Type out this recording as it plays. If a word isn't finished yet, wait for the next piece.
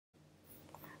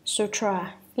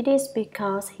Sutra. It is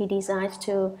because he desires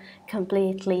to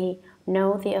completely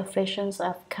know the afflictions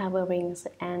of coverings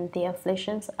and the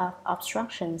afflictions of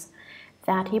obstructions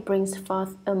that he brings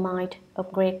forth a mind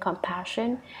of great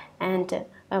compassion and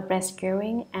of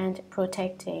rescuing and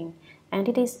protecting. And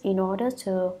it is in order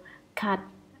to cut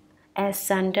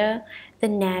asunder the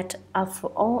net of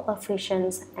all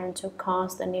afflictions and to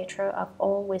cause the nature of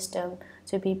all wisdom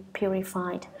to be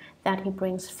purified, that he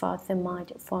brings forth the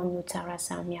mind for Nuttara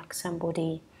Samyak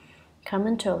Sambodhi.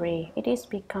 Commentary. It is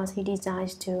because he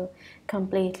desires to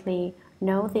completely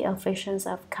know the afflictions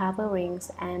of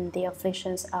coverings and the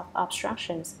afflictions of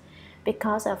obstructions.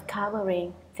 Because of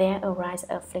covering, there arise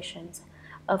afflictions.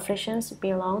 Afflictions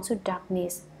belong to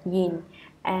darkness, yin,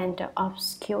 and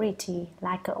obscurity,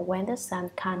 like when the sun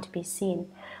can't be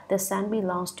seen. The sun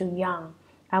belongs to yang.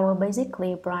 Our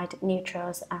basically bright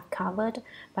natures are covered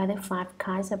by the 5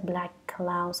 kinds of black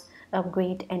clouds of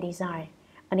greed and desire.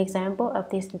 An example of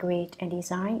this greed and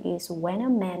desire is when a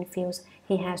man feels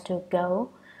he has to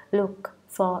go look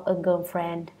for a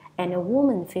girlfriend and a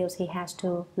woman feels he has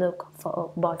to look for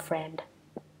a boyfriend.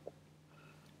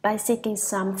 By seeking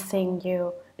something,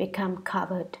 you become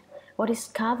covered. What is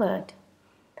covered?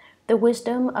 The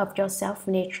wisdom of your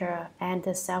self-nature and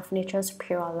the self-nature's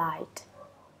pure light.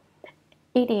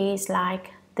 It is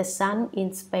like the sun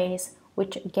in space,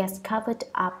 which gets covered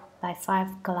up by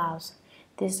 5 clouds.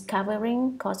 This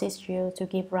covering causes you to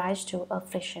give rise to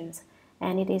afflictions,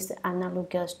 and it is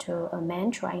analogous to a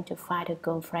man trying to find a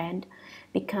girlfriend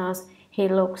because he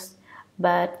looks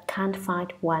but can't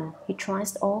find one. He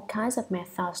tries all kinds of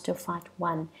methods to find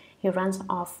one. He runs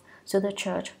off to the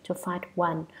church to find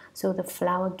one, to the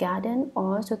flower garden,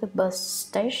 or to the bus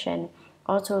station,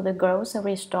 or to the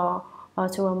grocery store, or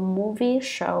to a movie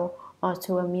show, or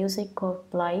to a musical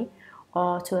play,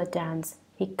 or to a dance.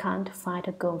 He can't find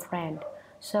a girlfriend,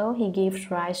 so he gives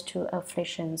rise to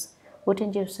afflictions.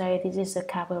 Wouldn't you say this is a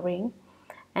covering?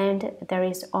 And there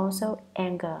is also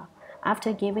anger.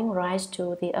 After giving rise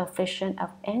to the affliction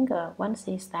of anger, one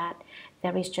sees that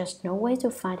there is just no way to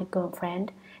find a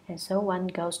girlfriend, and so one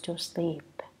goes to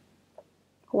sleep.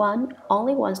 One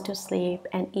only wants to sleep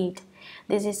and eat.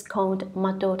 This is called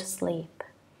muddled sleep.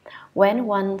 When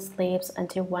one sleeps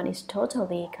until one is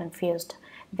totally confused,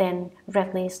 then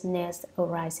restlessness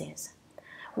arises.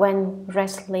 When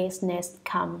restlessness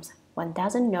comes, one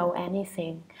doesn't know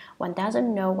anything. One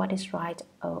doesn't know what is right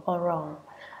or wrong.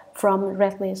 From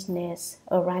restlessness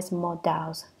arise more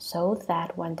doubts, so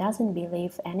that one doesn't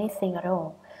believe anything at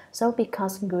all. So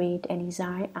because greed and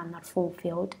desire are not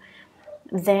fulfilled,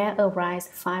 there arise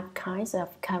 5 kinds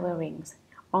of coverings.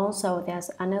 Also,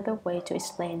 there's another way to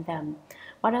explain them.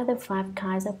 What are the 5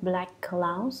 kinds of black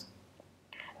clouds?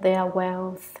 They are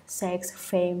wealth, sex,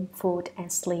 fame, food,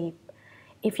 and sleep.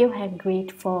 If you have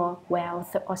greed for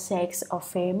wealth or sex or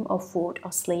fame or food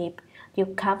or sleep, you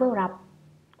cover up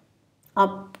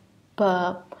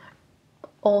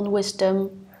own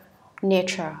wisdom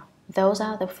nature. Those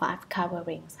are the 5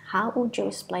 coverings. How would you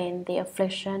explain the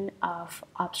affliction of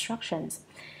obstructions?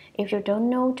 If you don't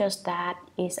know, just that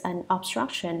is an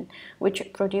obstruction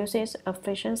which produces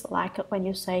afflictions, like when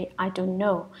you say, I don't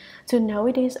know. To know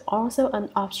it is also an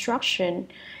obstruction,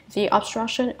 the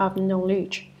obstruction of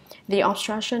knowledge. The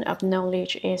obstruction of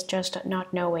knowledge is just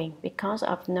not knowing. Because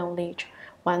of knowledge,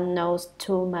 one knows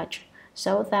too much,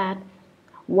 so that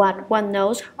what one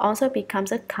knows also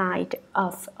becomes a kind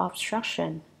of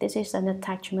obstruction. This is an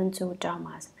attachment to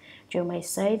dharmas. You may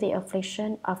say the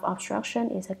affliction of obstruction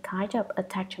is a kind of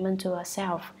attachment to a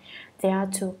self. There are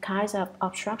 2 kinds of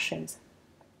obstructions.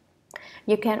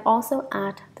 You can also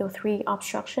add the 3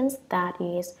 obstructions, that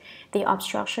is, the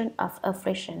obstruction of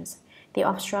afflictions, the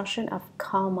obstruction of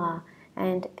karma,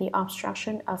 and the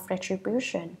obstruction of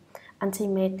retribution.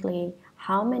 Ultimately,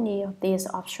 how many of these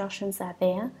obstructions are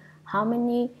there?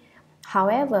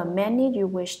 However many you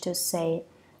wish to say.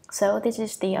 So this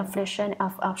is the affliction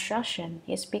of obstruction.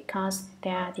 It's because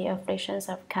there are the afflictions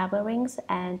of coverings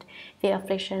and the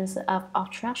afflictions of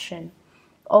obstruction,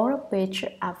 all of which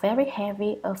are very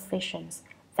heavy afflictions,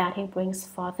 that he brings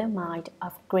forth the mind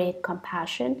of great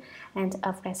compassion and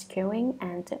of rescuing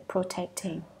and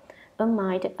protecting. A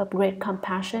mind of great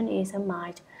compassion is a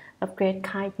mind of great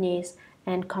kindness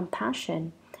and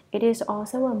compassion. It is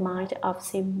also a mind of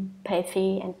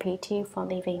sympathy and pity for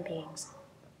living beings.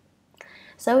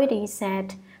 So it is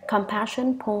said,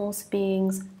 compassion pulls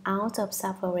beings out of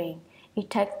suffering. It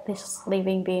takes these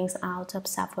living beings out of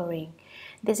suffering.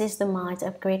 This is the mind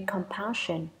of great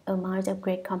compassion. A mind of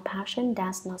great compassion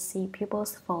does not see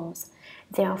people's faults.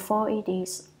 Therefore, it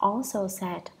is also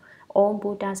said, all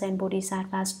Buddhas and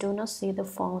Bodhisattvas do not see the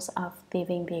faults of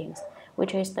living beings.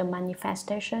 which is the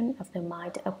manifestation of the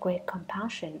mind of great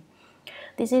compassion.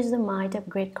 This is the mind of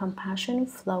great compassion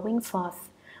flowing forth.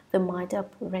 The mind of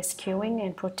rescuing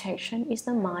and protection is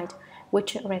the mind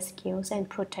which rescues and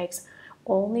protects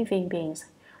all living beings.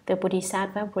 The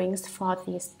Bodhisattva brings forth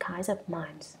these kinds of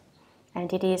minds,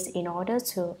 and it is in order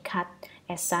to cut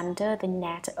asunder the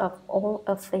net of all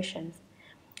afflictions.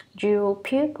 You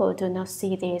people do not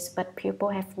see this, but people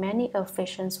have many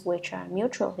afflictions which are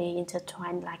mutually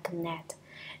intertwined like a net.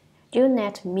 You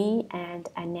net me and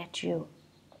I net you.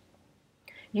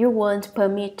 You won't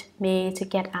permit me to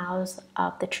get out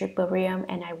of the triple realm,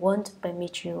 and I won't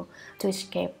permit you to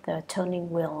escape the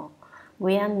turning wheel.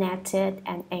 We are netted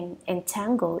and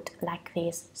entangled like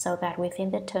this, so that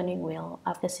within the turning wheel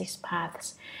of the six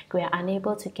paths, we are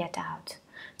unable to get out.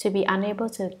 To be unable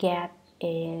to get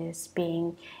is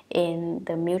being in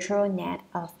the mutual net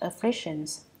of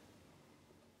afflictions.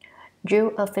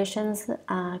 Your afflictions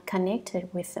are connected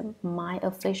with my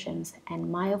afflictions,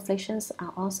 and my afflictions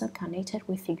are also connected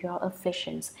with your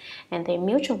afflictions, and they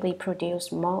mutually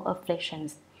produce more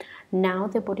afflictions. Now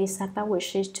the Bodhisattva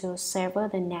wishes to sever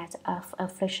the net of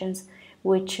afflictions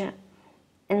which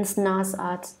ensnares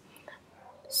us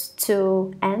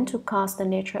and to cause the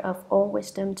nature of all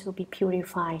wisdom to be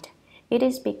purified. It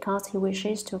is because he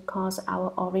wishes to cause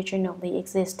our originally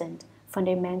existent,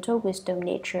 fundamental wisdom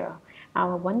nature,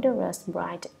 our wondrous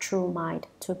bright true mind,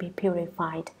 to be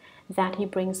purified, that he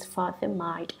brings forth the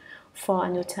mind for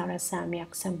Anuttara Samyak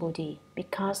Sambodhi.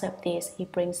 Because of this, he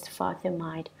brings forth the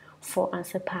mind for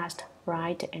unsurpassed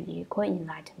right and equal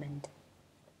enlightenment.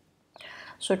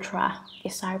 Sutra,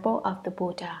 disciple of the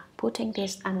Buddha. Putting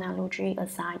this analogy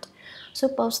aside,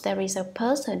 suppose there is a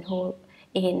person who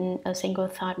in a single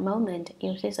thought moment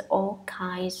uses all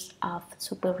kinds of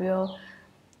superior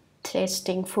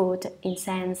tasting food,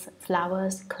 incense,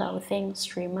 flowers, clothing,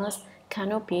 streamers,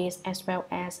 canopies, as well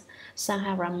as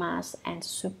sangharamas and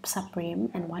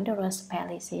supreme and wondrous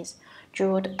palaces,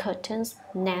 jeweled curtains,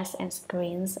 nets and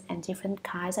screens, and different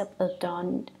kinds of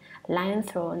adorned lion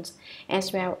thrones,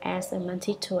 as well as a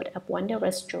multitude of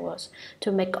wondrous jewels, to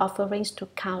make offerings to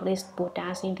countless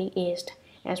Buddhas in the East,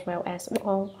 as well as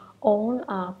all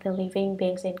of the living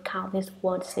beings in countless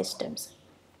world systems.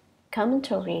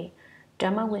 Commentary.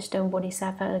 Dharma Wisdom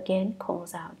Bodhisattva again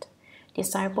calls out,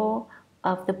 disciple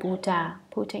of the Buddha,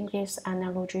 putting this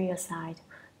analogy aside.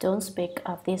 Don't speak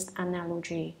of this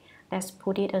analogy. Let's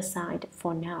put it aside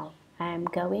for now. I am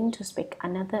going to speak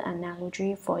another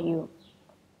analogy for you.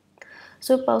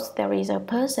 Suppose there is a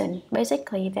person.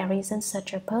 Basically, there isn't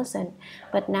such a person.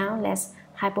 But now let's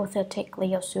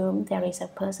hypothetically assume there is a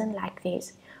person like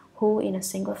this, who in a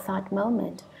single thought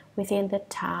moment, within the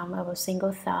time of a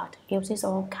single thought, uses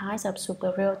all kinds of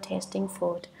superior tasting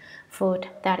food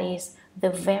that is the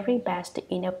very best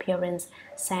in appearance,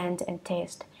 scent, and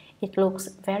taste. It looks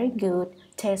very good,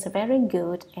 tastes very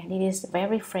good, and it is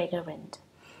very fragrant.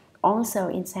 Also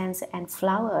incense and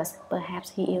flowers.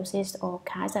 Perhaps he uses all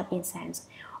kinds of incense,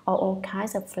 or all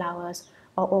kinds of flowers,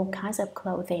 or all kinds of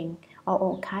clothing, or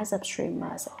all kinds of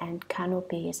streamers and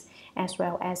canopies, as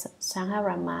well as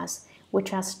sangharamas,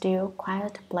 which are still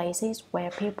quiet places where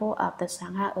people of the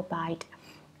Sangha abide,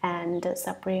 and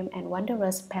supreme and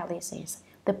wondrous palaces,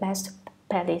 the best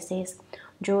palaces,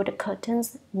 jeweled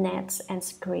curtains, nets, and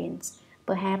screens.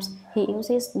 Perhaps he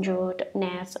uses jeweled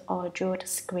nets or jeweled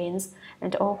screens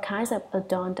and all kinds of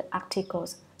adorned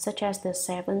articles, such as the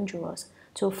 7 jewels,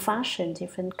 to fashion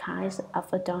different kinds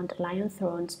of adorned lion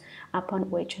thrones upon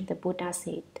which the Buddha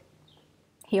sits.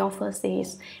 He offers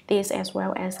these as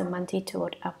well as a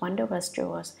multitude of wondrous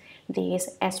jewels. These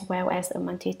as well as a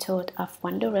multitude of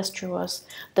wondrous jewels.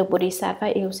 The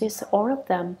Bodhisattva uses all of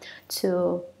them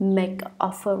to make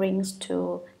offerings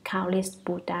to countless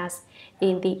Buddhas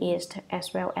in the East,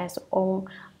 as well as all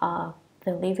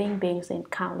the living beings in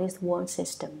countless world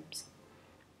systems.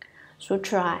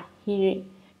 Sutra, he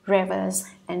reveres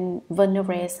and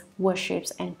venerates,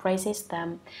 worships and praises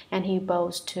them, and he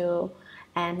bows to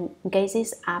and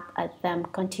gazes up at them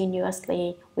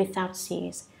continuously without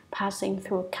cease, passing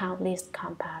through countless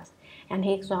compass, and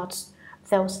he exhorts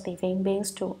those living beings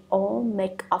to all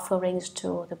make offerings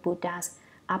to the Buddhas,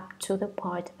 up to the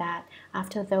point that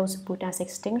after those Buddhas'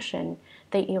 extinction,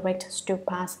 they erect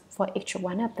stupas for each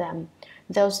one of them.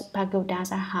 Those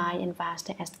pagodas are high and vast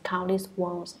as countless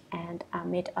walls and are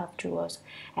made of jewels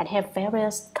and have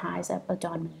various kinds of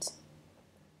adornments.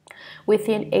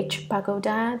 Within each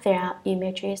pagoda, there are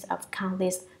images of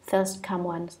countless thirst-come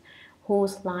ones,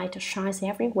 whose light shines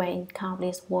everywhere in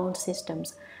countless world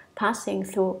systems, passing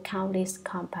through countless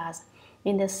compass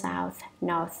in the south,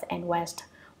 north, and west,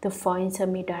 the four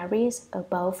intermediaries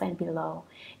above and below.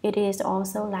 It is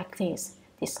also like this.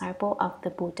 Disciple of the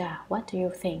Buddha, what do you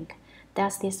think?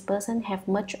 Does this person have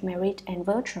much merit and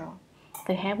virtue?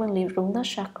 The Heavenly Ruler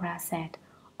Shakra said,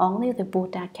 only the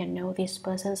Buddha can know this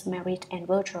person's merit and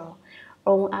virtue.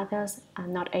 All others are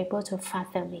not able to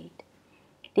fathom it.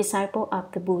 Disciple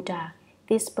of the Buddha,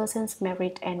 this person's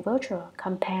merit and virtue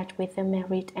compared with the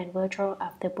merit and virtue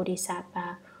of the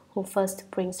Bodhisattva who first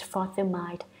brings forth the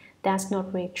mind does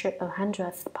not reach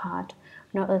 100th part,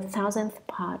 nor 1,000th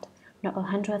part, nor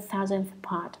 100,000th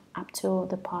part, up to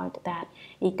the point that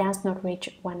it does not reach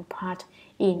 1 part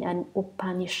in an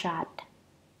Upanishad.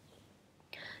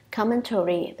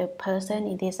 Commentary. The person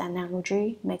in this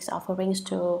analogy makes offerings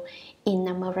to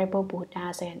innumerable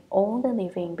Buddhas and all the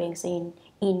living beings in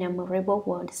innumerable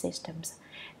world systems.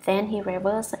 Then he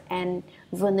reveres and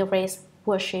venerates,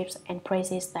 worships and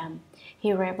praises them.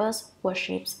 He reveres,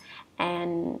 worships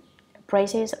and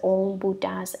praises all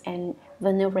Buddhas and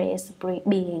venerates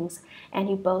beings, and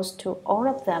he bows to all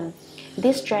of them.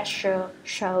 This gesture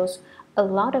shows a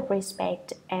lot of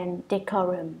respect and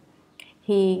decorum.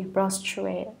 He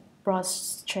prostrates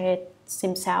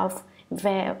himself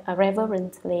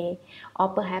reverently, or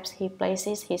perhaps he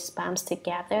places his palms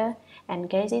together and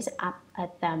gazes up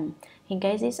at them. He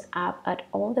gazes up at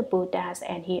all the Buddhas,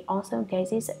 and he also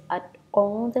gazes at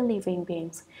all the living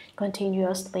beings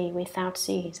continuously without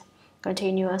cease,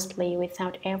 continuously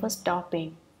without ever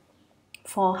stopping.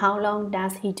 For how long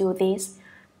does he do this?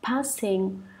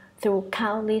 Passing through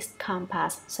countless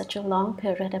compass, such a long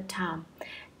period of time,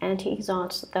 and he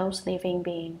exalts those living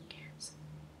beings.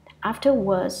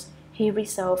 Afterwards, he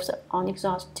resolves on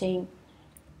exhausting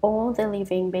all the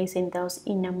living beings in those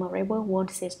innumerable world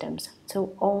systems.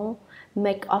 To all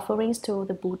make offerings to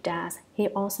the Buddhas. He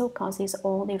also causes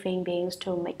all living beings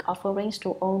to make offerings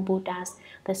to all Buddhas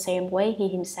the same way he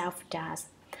himself does,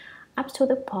 up to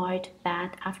the point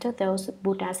that after those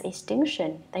Buddhas'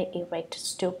 extinction, they erect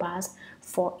stupas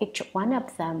for each one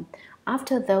of them.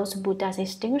 After those Buddhas'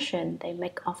 extinction, they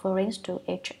make offerings to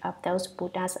each of those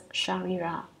Buddhas'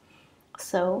 sharira.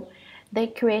 So, they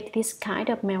create this kind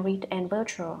of merit and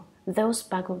virtue. Those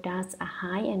pagodas are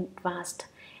high and vast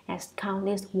as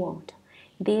countless worlds.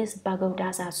 These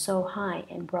pagodas are so high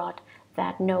and broad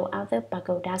that no other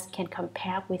pagodas can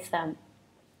compare with them.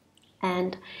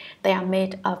 And they are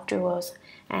made of jewels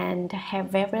and have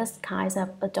various kinds of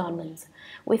adornments.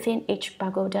 Within each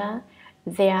pagoda,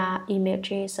 there are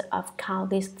images of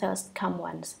countless thus-come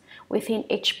ones. Within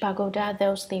each pagoda,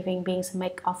 those living beings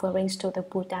make offerings to the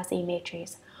Buddha's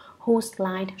images, whose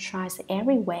light shines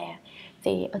everywhere.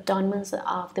 The adornments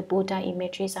of the Buddha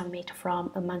images are made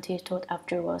from a multitude of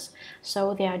jewels,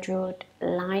 so their jeweled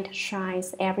light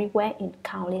shines everywhere in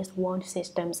countless world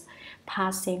systems,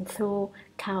 passing through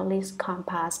countless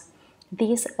compass.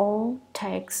 This all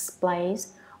takes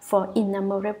place for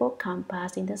innumerable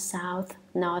compass in the south,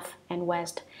 north, and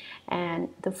west, and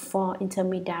the four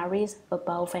intermediaries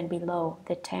above and below,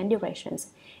 the 10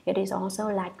 directions. It is also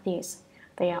like this.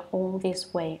 They are all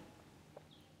this way.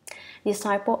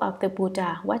 Disciple of the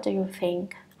Buddha, what do you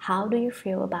think? How do you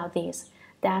feel about this?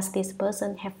 Does this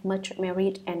person have much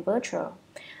merit and virtue?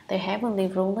 The Heavenly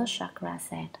Ruler Shakra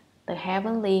said. The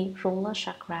Heavenly Ruler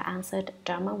Shakra answered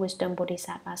Dharma Wisdom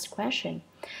Bodhisattva's question,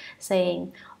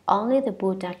 saying, only the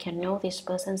Buddha can know this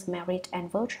person's merit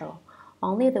and virtue.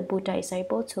 Only the Buddha is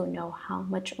able to know how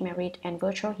much merit and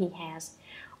virtue he has.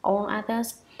 All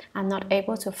others are not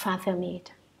able to fathom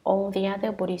it. All the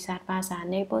other Bodhisattvas are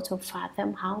unable to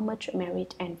fathom how much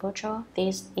merit and virtue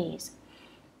this is.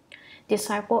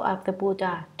 Disciple of the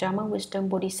Buddha, Dharma Wisdom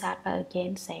Bodhisattva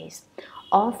again says,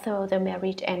 although the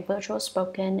merit and virtue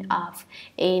spoken of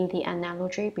in the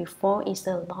analogy before is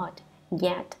a lot,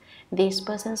 yet this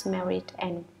person's merit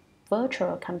and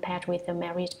virtue compared with the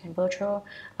merit and virtue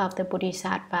of the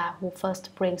Bodhisattva who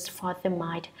first brings forth the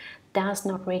mind does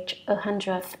not reach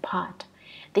 100th part.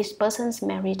 This person's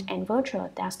merit and virtue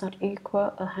does not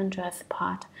equal 100th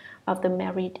part of the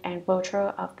merit and virtue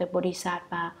of the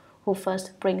Bodhisattva who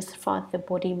first brings forth the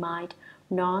Bodhi mind,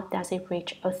 nor does it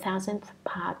reach 1,000th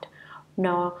part,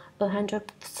 nor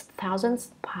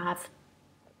 100,000th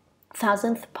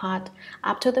part,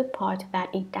 up to the point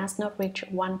that it does not reach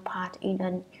 1 part in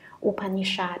an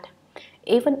Upanishad.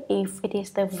 Even if it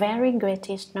is the very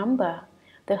greatest number,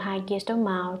 the highest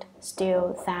amount,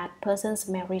 still that person's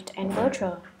merit and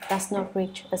virtue does not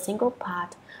reach a single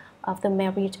part of the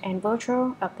merit and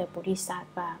virtue of the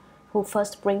Bodhisattva who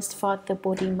first brings forth the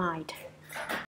Bodhi mind.